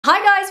Hi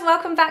guys,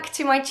 welcome back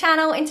to my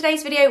channel. In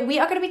today's video we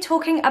are going to be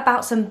talking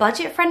about some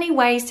budget friendly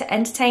ways to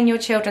entertain your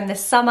children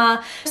this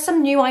summer.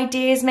 Some new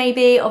ideas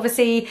maybe.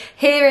 Obviously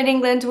here in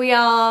England we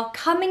are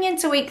coming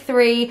into week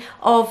 3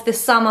 of the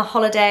summer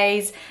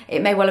holidays.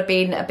 It may well have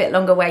been a bit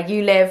longer where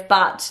you live,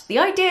 but the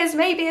ideas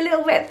may be a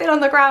little bit thin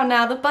on the ground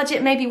now. The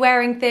budget may be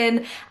wearing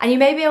thin and you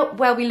may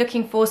well be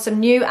looking for some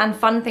new and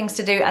fun things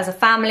to do as a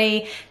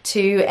family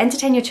to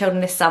entertain your children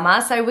this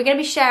summer. So we're going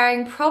to be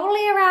sharing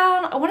probably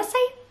around, I want to say,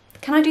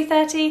 can I do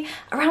 30?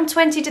 Around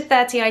 20 to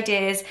 30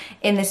 ideas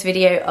in this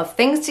video of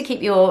things to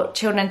keep your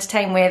children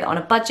entertained with on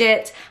a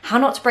budget, how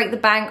not to break the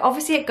bank.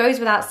 Obviously it goes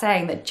without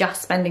saying that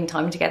just spending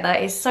time together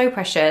is so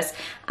precious,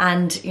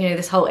 and you know,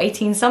 this whole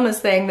 18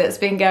 summers thing that's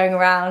been going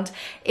around,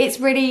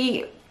 it's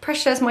really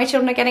precious. My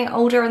children are getting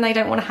older and they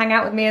don't want to hang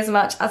out with me as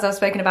much as I've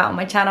spoken about on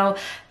my channel,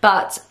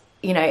 but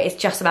you know, it's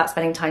just about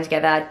spending time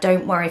together.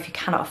 Don't worry if you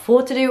cannot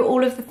afford to do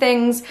all of the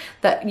things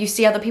that you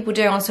see other people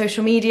doing on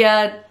social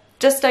media.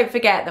 Just don't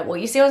forget that what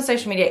you see on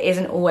social media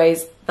isn't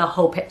always the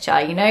whole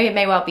picture, you know? It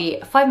may well be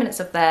 5 minutes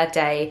of their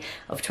day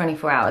of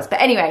 24 hours.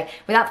 But anyway,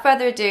 without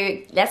further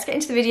ado, let's get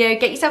into the video.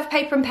 Get yourself a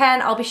paper and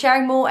pen. I'll be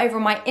sharing more over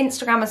on my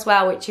Instagram as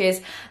well, which is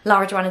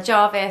Lara, Joanna,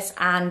 Jarvis,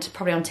 and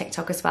probably on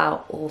TikTok as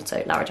well,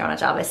 also Lara, Joanna,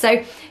 Jarvis.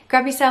 So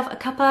grab yourself a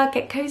cuppa,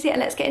 get cozy,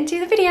 and let's get into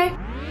the video.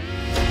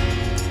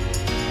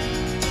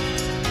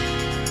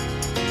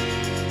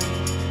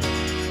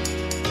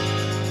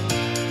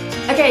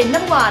 Okay,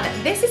 number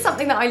 1, this is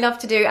something that I love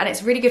to do and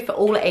it's really good for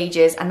all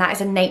ages, and that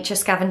is a nature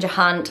scavenger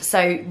hunt.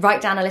 So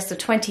write down a list of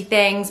 20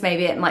 things.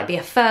 Maybe it might be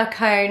a fir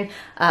cone,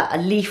 a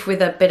leaf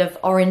with a bit of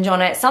orange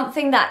on it,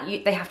 something that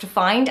they have to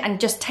find, and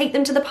just take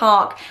them to the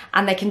park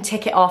and they can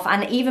tick it off.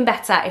 And even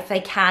better, if they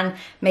can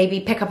maybe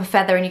pick up a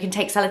feather and you can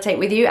take sellotape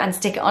with you and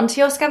stick it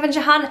onto your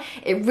scavenger hunt.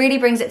 It really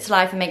brings it to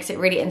life and makes it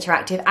really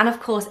interactive, and of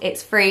course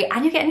it's free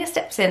and you're getting your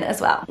steps in as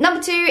well.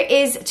 Number 2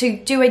 is to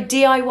do a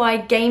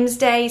DIY games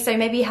day. So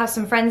maybe you have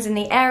some friends in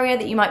the area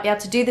that you might be able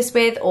to do this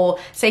with, or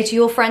say to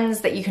your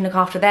friends that you can look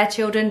after their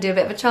children, do a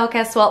bit of a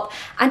childcare swap,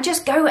 and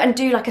just go and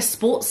do like a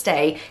sports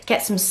day.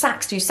 Get some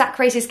sacks, do sack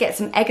races, get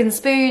some egg and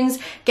spoons,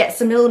 get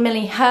some little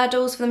mini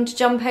hurdles for them to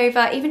jump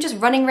over, even just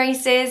running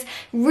races.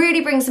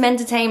 Really bring some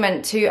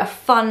entertainment to a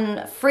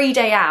fun, free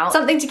day out.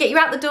 Something to get you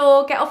out the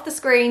door, get off the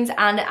screens,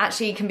 and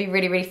actually can be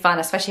really, really fun,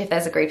 especially if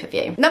there's a group of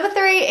you. Number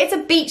 3, it's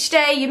a beach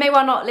day. You may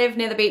well not live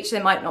near the beach, so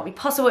it might not be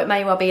possible. It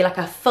may well be like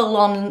a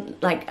full-on,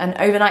 like an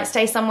overnight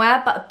stay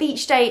somewhere, but a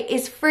beach day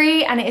is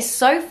free and it is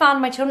so fun.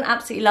 My children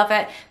absolutely love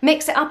it.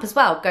 Mix it up as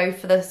well. Go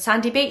for the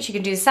sandy beach. You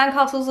can do the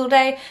sandcastles all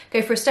day.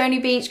 Go for a stony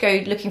beach.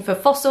 Go looking for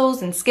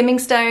fossils and skimming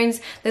stones.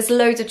 There's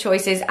loads of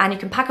choices, and you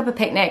can pack up a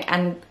picnic,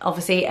 and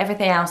obviously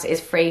everything else is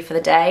free for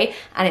the day,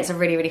 and it's a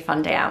really, really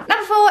fun day out.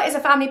 Number 4 is a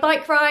family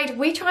bike ride.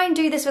 We try and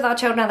do this with our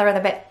children now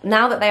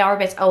that they are a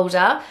bit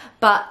older,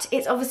 but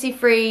it's obviously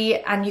free,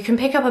 and you can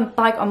pick up a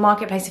bike on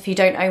Marketplace if you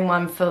don't own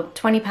one for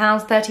 £20,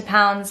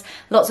 £30.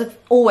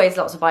 Always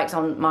lots of bikes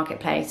on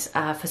Marketplace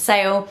for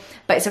sale,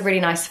 but it's a really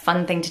nice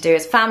fun thing to do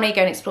as a family.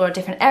 Go and explore a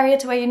different area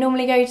to where you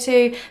normally go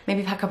to,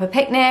 maybe pack up a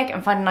picnic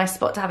and find a nice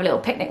spot to have a little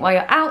picnic while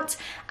you're out,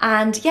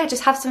 and yeah,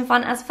 just have some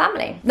fun as a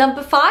family.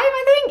 Number 5,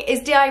 I think,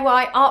 is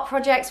DIY art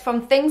projects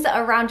from things that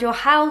are around your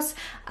house.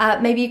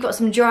 Maybe you've got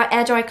some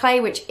air dry clay,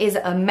 which is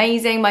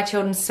amazing. My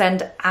children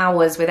spend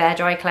hours with air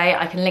dry clay.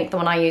 I can link the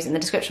one I use in the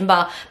description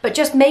bar, but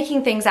just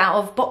making things out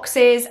of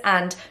boxes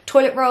and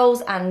toilet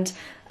rolls and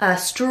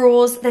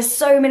straws. There's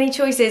so many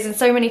choices and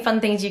so many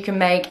fun things you can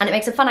make, and it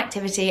makes a fun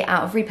activity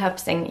out of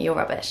repurposing your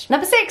rubbish.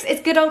 Number 6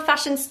 is good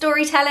old-fashioned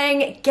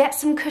storytelling. Get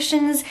some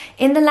cushions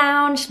in the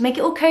lounge, make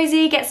it all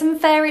cozy, get some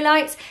fairy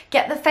lights,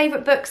 get the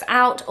favourite books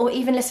out, or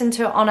even listen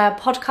to it on a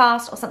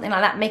podcast or something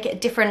like that. Make it a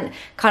different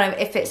kind of,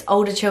 if it's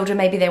older children,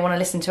 maybe they want to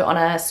listen to it on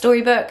a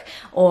storybook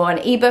or an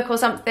ebook or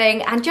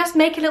something, and just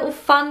make a little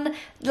fun,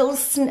 little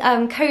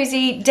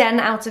cozy den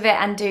out of it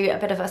and do a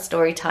bit of a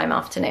story time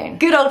afternoon.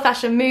 Good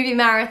old-fashioned movie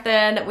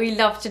marathon. We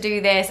love to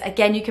do this.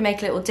 Again, you can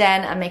make a little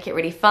den and make it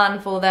really fun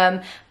for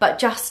them, but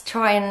just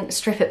try and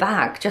strip it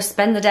back. Just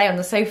spend the day on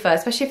the sofa,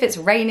 especially if it's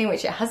raining,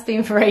 which it has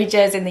been for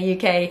ages in the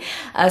UK,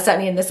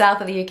 certainly in the south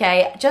of the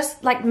UK.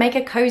 Just like make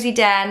a cozy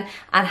den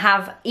and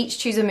have each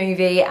choose a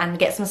movie and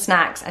get some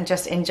snacks and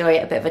just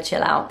enjoy a bit of a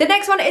chill out. The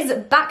next one is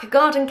back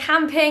garden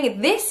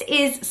camping. This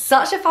is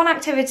such a fun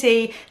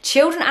activity.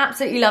 Children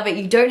absolutely love it.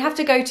 You don't have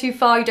to go too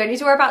far. You don't need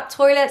to worry about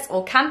toilets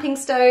or camping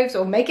stoves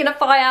or making a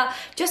fire.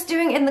 Just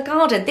doing it in the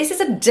garden. This is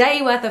a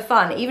day worth of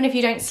fun, even if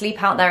you don't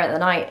sleep out there in the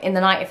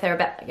night if they're a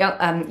bit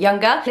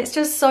younger. It's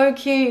just so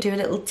cute. Do a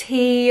little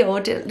tea or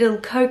do a little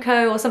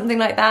cocoa or something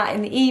like that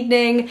in the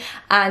evening,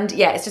 and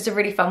yeah, it's just a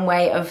really fun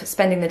way of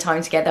spending the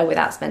time together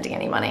without spending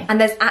any money.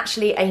 And there's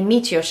actually a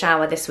meteor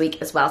shower this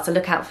week as well, so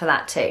look out for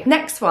that too.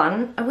 Next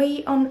one, are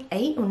we on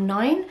 8 or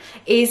 9?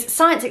 Is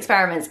science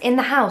experiments in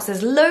the house.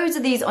 There's loads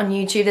of these on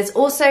YouTube. There's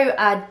also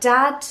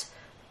Dad,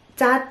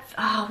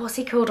 what's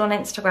he called on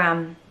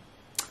Instagram?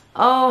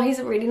 Oh, he's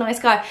a really nice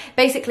guy.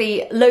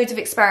 Basically, loads of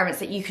experiments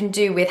that you can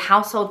do with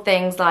household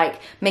things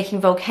like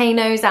making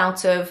volcanoes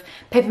out of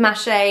paper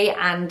mache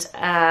and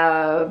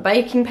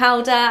baking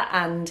powder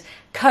and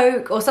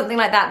Coke or something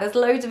like that. There's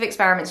loads of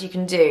experiments you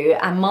can do,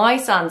 and my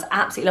sons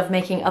absolutely love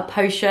making a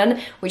potion,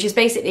 which is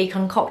basically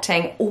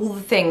concocting all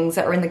the things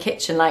that are in the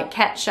kitchen, like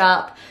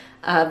ketchup,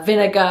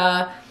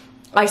 vinegar,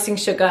 icing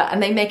sugar,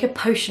 and they make a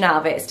potion out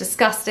of it. It's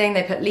disgusting.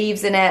 They put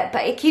leaves in it,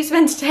 but it keeps them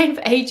entertained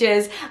for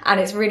ages,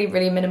 and it's really,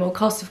 really minimal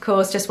cost, of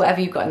course, just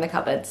whatever you've got in the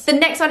cupboards. The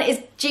next one is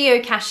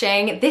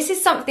geocaching. This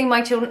is something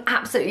my children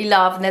absolutely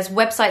love, and there's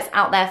websites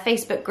out there,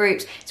 Facebook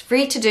groups. It's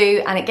free to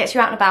do, and it gets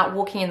you out and about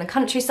walking in the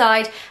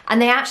countryside,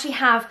 and they actually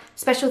have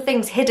special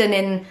things hidden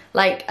in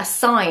like a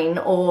sign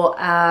or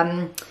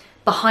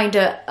behind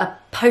a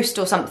post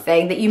or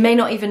something that you may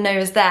not even know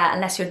is there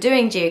unless you're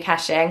doing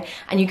geocaching,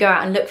 and you go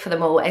out and look for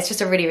them all. It's just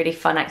a really, really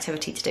fun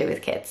activity to do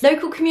with kids.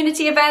 Local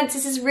community events,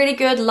 this is really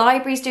good.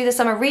 Libraries do the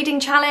summer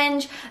reading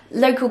challenge.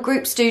 Local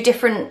groups do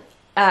different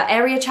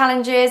area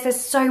challenges. There's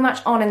so much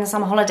on in the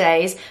summer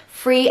holidays.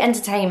 Free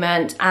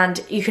entertainment,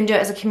 and you can do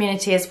it as a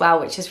community as well,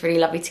 which is really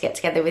lovely to get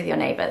together with your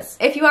neighbours.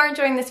 If you are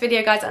enjoying this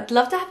video, guys, I'd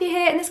love to have you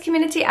here in this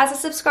community as a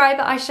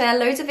subscriber. I share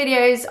loads of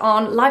videos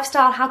on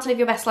lifestyle, how to live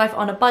your best life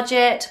on a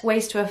budget,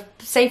 ways to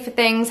save for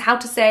things, how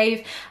to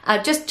save,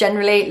 just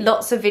generally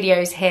lots of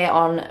videos here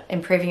on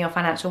improving your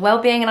financial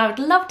well-being, and I would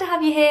love to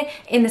have you here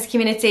in this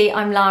community.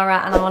 I'm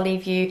Lara, and I'll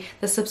leave you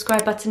the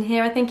subscribe button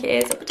here, I think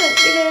it is, or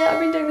potentially here. I've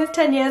been doing this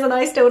 10 years and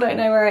I still don't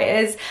know where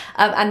it is.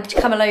 And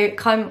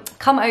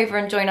come over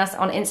and join us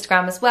on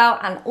Instagram as well,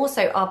 and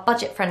also our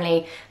budget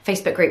friendly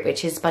Facebook group,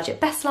 which is Budget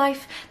Best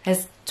Life.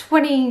 There's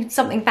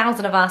 20-something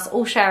thousand of us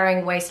all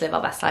sharing ways to live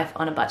our best life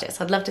on a budget,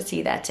 so I'd love to see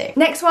you there too.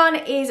 Next one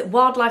is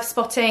wildlife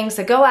spotting.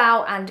 So go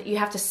out and you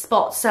have to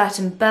spot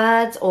certain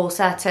birds or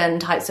certain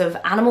types of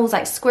animals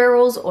like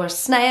squirrels or a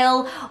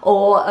snail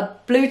or a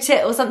blue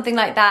tit or something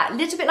like that. A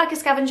little bit like a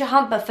scavenger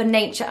hunt, but for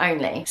nature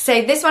only.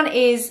 So this one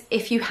is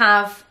if you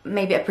have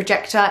maybe a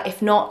projector.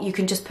 If not, you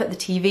can just put the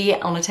TV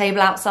on a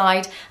table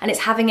outside, and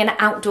it's having an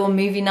outdoor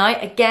movie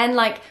night. Again,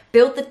 like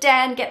build the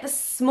den, get the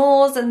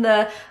s'mores and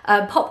the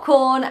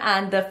popcorn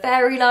and the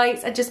fairy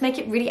lights, and just make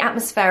it really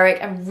atmospheric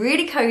and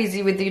really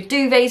cozy with your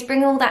duvets.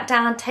 Bring all that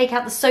down, take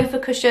out the sofa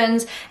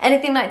cushions,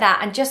 anything like that,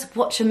 and just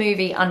watch a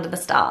movie under the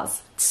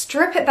stars.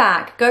 Strip it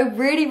back, go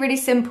really, really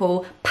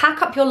simple.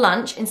 Pack up your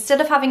lunch. Instead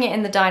of having it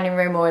in the dining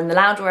room or in the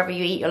lounge or wherever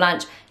you eat your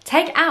lunch,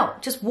 take it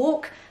out. Just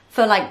walk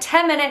for like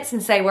 10 minutes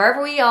and say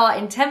wherever we are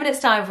in 10 minutes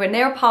time, if we're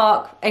near a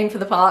park, aim for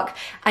the park,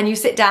 and you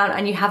sit down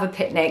and you have a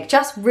picnic.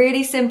 Just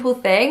really simple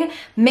thing,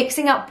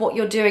 mixing up what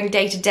you're doing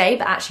day to day,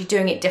 but actually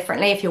doing it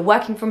differently. If you're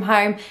working from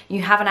home,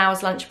 you have an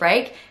hour's lunch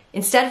break.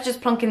 Instead of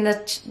just plonking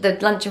the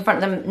lunch in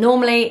front of them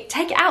normally,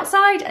 take it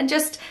outside and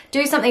just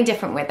do something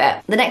different with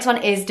it. The next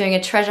one is doing a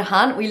treasure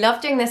hunt. We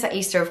love doing this at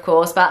Easter, of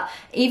course, but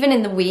even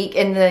in the week,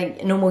 in the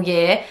normal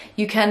year,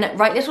 you can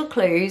write little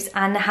clues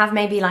and have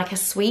maybe like a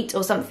sweet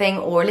or something,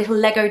 or a little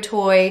Lego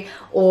toy,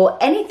 or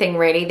anything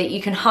really that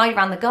you can hide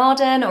around the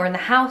garden or in the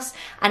house.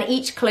 And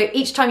each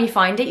time you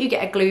find it, you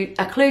get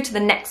a clue to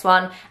the next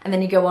one, and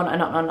then you go on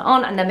and on and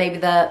on. And then maybe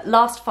the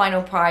last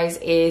final prize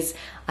is,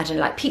 I don't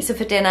know, like pizza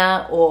for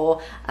dinner,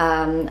 or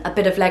a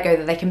bit of Lego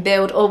that they can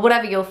build, or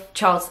whatever your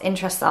child's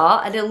interests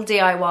are. A little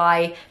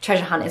DIY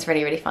treasure hunt is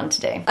really, really fun to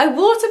do. A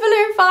water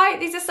balloon fight.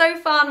 These are so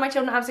fun. My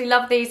children absolutely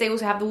love these. They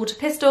also have the water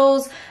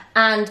pistols,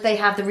 and they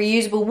have the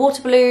reusable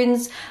water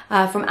balloons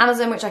from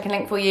Amazon, which I can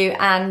link for you,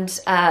 and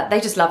they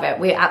just love it.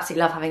 We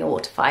absolutely love having a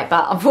water fight,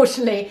 but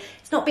unfortunately,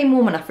 it's not been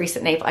warm enough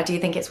recently, but I do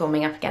think it's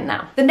warming up again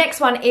now. The next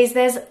one is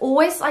there's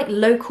always like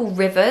local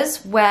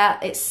rivers where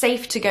it's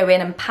safe to go in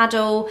and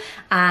paddle,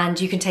 and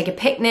you can take a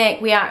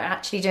picnic. We are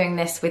actually doing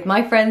this with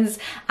my friends,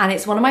 and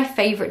it's one of my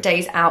favorite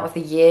days out of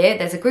the year.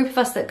 There's a group of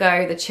us that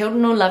go, the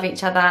children all love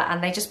each other,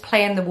 and they just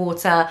play in the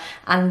water,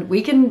 and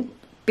we can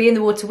be in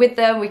the water with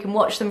them, we can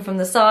watch them from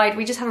the side.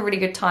 We just have a really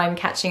good time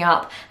catching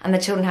up, and the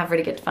children have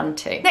really good fun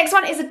too. Next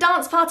one is a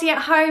dance party at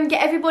home.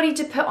 Get everybody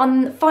to put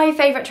on 5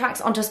 favourite tracks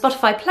onto a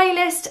Spotify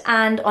playlist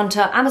and onto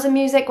Amazon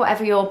Music,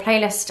 whatever your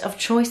playlist of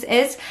choice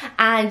is,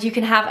 and you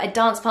can have a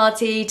dance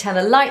party, turn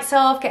the lights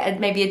off, get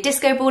maybe a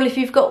disco ball if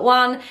you've got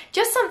one,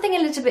 just something a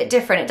little bit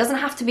different. It doesn't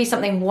have to be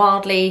something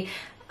wildly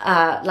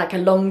like a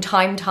long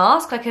time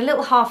task, like a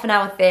little half an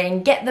hour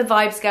thing. Get the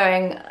vibes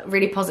going,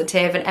 really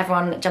positive, and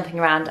everyone jumping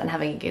around and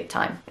having a good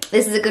time.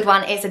 This is a good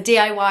one. It's a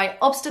DIY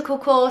obstacle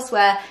course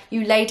where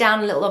you lay down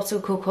a little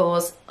obstacle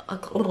course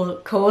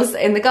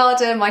in the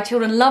garden. My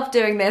children love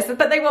doing this,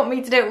 but they want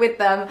me to do it with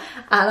them,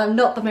 and I'm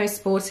not the most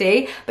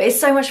sporty, but it's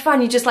so much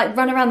fun. You just like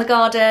run around the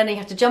garden, and you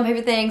have to jump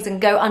over things and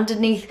go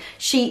underneath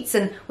sheets,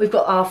 and we've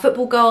got our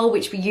football goal,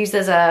 which we use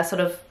as a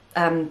sort of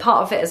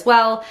part of it as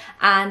well.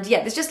 And yeah,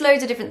 there's just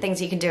loads of different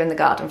things you can do in the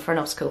garden for an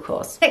obstacle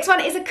course. Next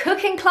one is a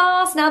cooking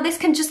class. Now this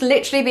can just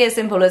literally be as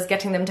simple as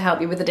getting them to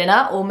help you with the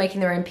dinner, or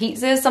making their own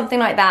pizzas, something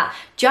like that.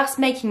 just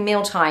making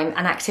mealtime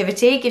an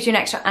activity gives you an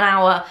extra an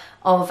hour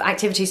of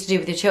activities to do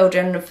with your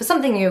children for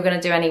something you're going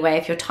to do anyway.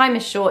 If your time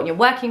is short and you're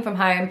working from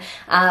home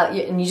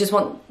and you just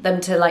want them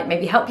to like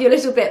maybe help you a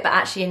little bit but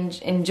actually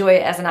enjoy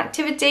it as an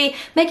activity,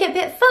 make it a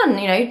bit fun,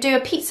 you know, do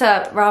a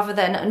pizza rather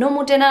than a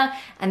normal dinner,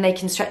 and they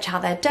can stretch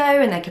out their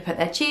dough and they can put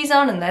their cheese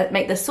on and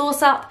make the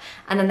sauce up,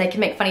 and then they can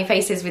make funny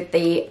faces with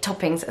the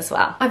toppings as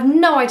well. I've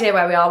no idea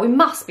where we are. We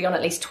must be on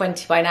at least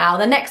 20 by now.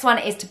 The next one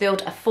is to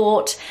build a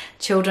fort.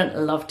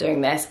 Children love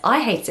doing this. I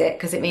hate it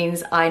because it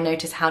means I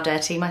notice how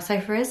dirty my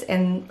sofa is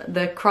in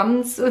the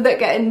crumbs that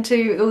get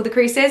into all the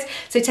creases.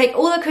 So take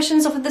all the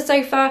cushions off of the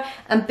sofa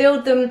and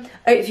build them.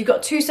 If you've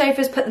got 2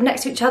 sofas, put them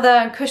next to each other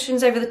and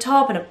cushions over the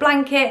top and a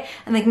blanket,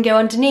 and they can go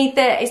underneath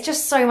it. It's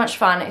just so much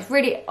fun. It's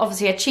really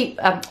obviously a cheap,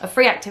 a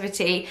free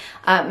activity.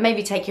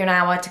 Maybe take you an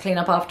hour to clean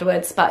up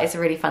afterwards, but it's a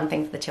really fun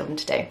thing for the children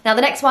to do. Now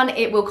the next one,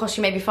 it will cost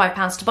you maybe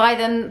 £5 to buy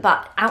them,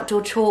 but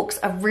outdoor chalks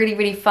are really,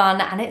 really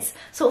fun, and it's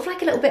sort of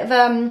like a little bit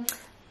of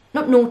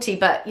not naughty,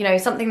 but you know,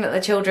 something that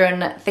the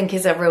children think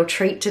is a real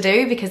treat to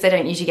do because they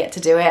don't usually get to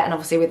do it, and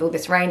obviously with all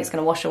this rain it's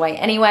going to wash away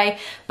anyway.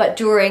 But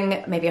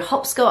drawing maybe a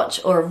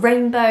hopscotch or a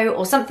rainbow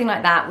or something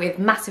like that with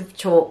massive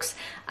chalks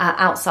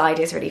outside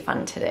is really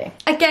fun to do.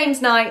 A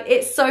games night,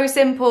 it's so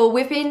simple.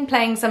 We've been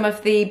playing some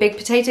of the big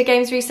potato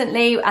games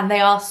recently and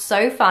they are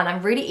so fun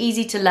and really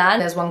easy to learn.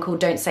 There's one called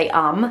Don't Say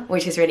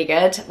which is really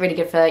good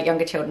for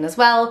younger children as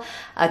well,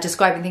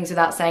 describing things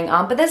without saying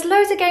but there's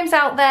loads of games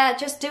out there.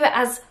 Just do it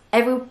as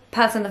every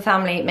person in the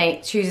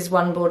family chooses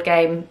one board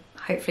game,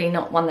 hopefully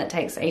not one that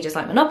takes ages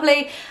like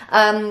Monopoly.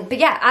 But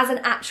yeah, as an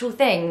actual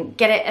thing,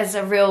 get it as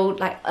a real,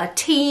 like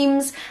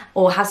teams,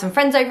 or have some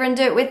friends over and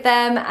do it with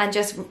them, and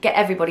just get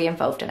everybody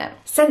involved in it.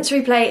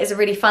 Sensory play is a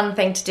really fun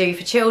thing to do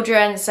for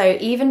children. So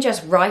even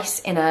just rice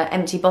in an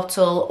empty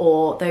bottle,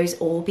 or those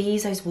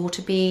Orbeez, those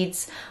water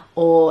beads,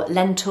 or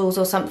lentils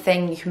or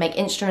something, you can make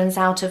instruments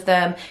out of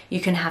them. You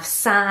can have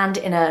sand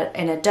in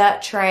a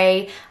dirt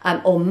tray,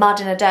 or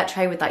mud in a dirt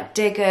tray with like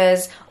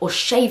diggers, or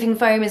shaving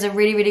foam is a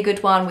really, really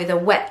good one with a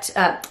wet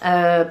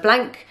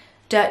blank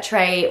dirt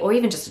tray, or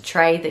even just a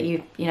tray that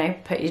you know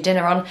put your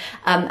dinner on,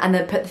 and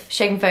then put the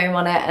shaving foam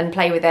on it and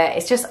play with it.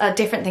 It's just a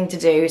different thing to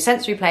do.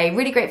 Sensory play,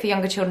 really great for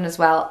younger children as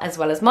well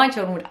as my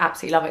children would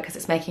absolutely love it because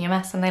it's making a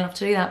mess and they love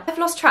to do that. I've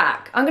lost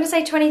track. I'm gonna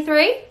say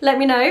 23, let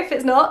me know if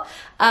it's not,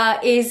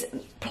 is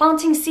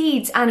planting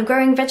seeds and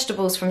growing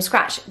vegetables from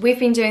scratch. We've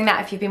been doing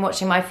that. If you've been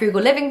watching my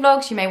frugal living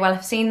vlogs, you may well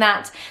have seen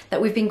that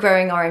we've been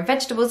growing our own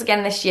vegetables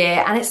again this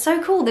year, and it's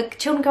so cool. The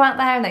children go out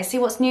there and they see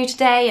what's new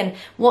today and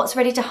what's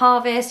ready to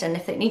harvest, and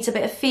if it needs a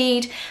bit of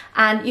feed,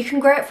 and you can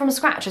grow it from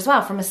scratch as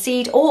well, from a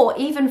seed or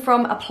even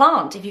from a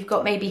plant. If you've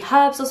got maybe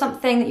herbs or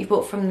something that you've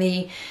bought from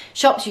the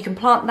shops, you can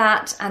plant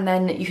that and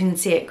then you can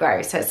see it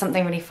grow. So it's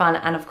something really fun,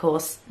 and of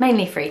course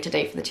mainly free to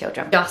do for the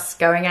children. Just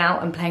going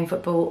out and playing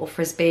football or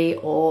frisbee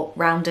or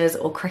rounders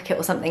or cricket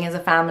or something as a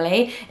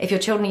family. If your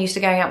children are used to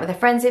going out with their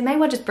friends, it may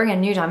well just bring a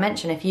new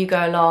dimension if you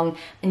go along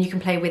and you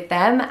can play with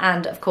them.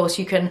 And of course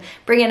you can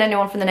bring in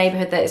anyone from the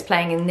neighbourhood that is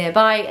playing in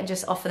nearby and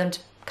just offer them to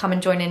come and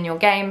join in your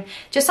game.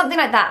 Just something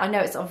like that. I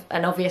know it's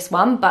an obvious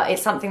one, but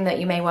it's something that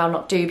you may well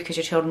not do because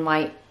your children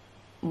might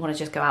want to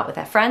just go out with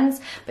their friends,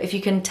 but if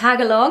you can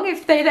tag along,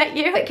 if they let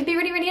you, it can be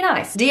really, really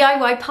nice.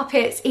 DIY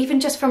puppets, even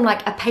just from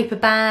like a paper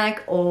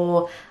bag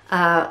or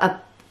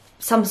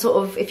some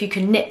sort of, if you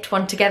can knit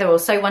one together or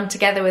sew one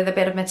together with a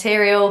bit of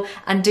material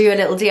and do a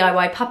little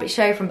DIY puppet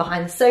show from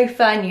behind the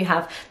sofa, and you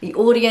have the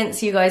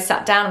audience, you guys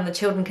sat down and the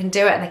children can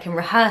do it and they can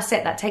rehearse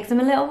it. That takes them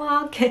a little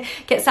while.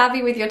 Get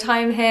savvy with your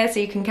time here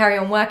so you can carry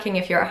on working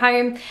if you're at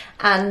home,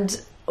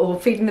 or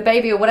feeding the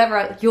baby or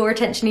whatever your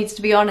attention needs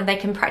to be on, and they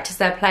can practice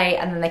their play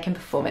and then they can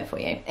perform it for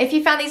you. If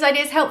you found these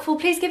ideas helpful,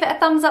 please give it a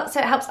thumbs up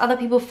so it helps other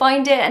people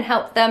find it and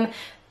help them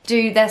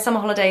do their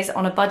summer holidays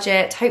on a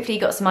budget. Hopefully you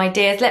got some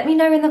ideas. Let me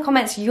know in the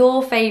comments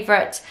your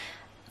favourite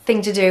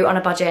thing to do on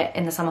a budget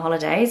in the summer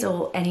holidays,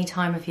 or any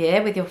time of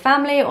year with your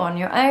family or on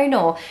your own,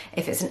 or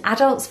if it's an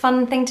adult's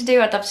fun thing to do.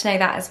 I'd love to know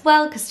that as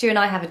well, because Stu and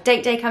I have a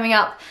date day coming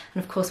up,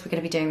 and of course we're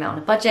going to be doing that on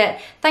a budget.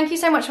 Thank you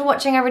so much for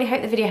watching. I really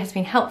hope the video has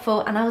been helpful,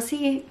 and I will see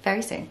you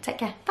very soon. Take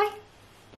care. Bye.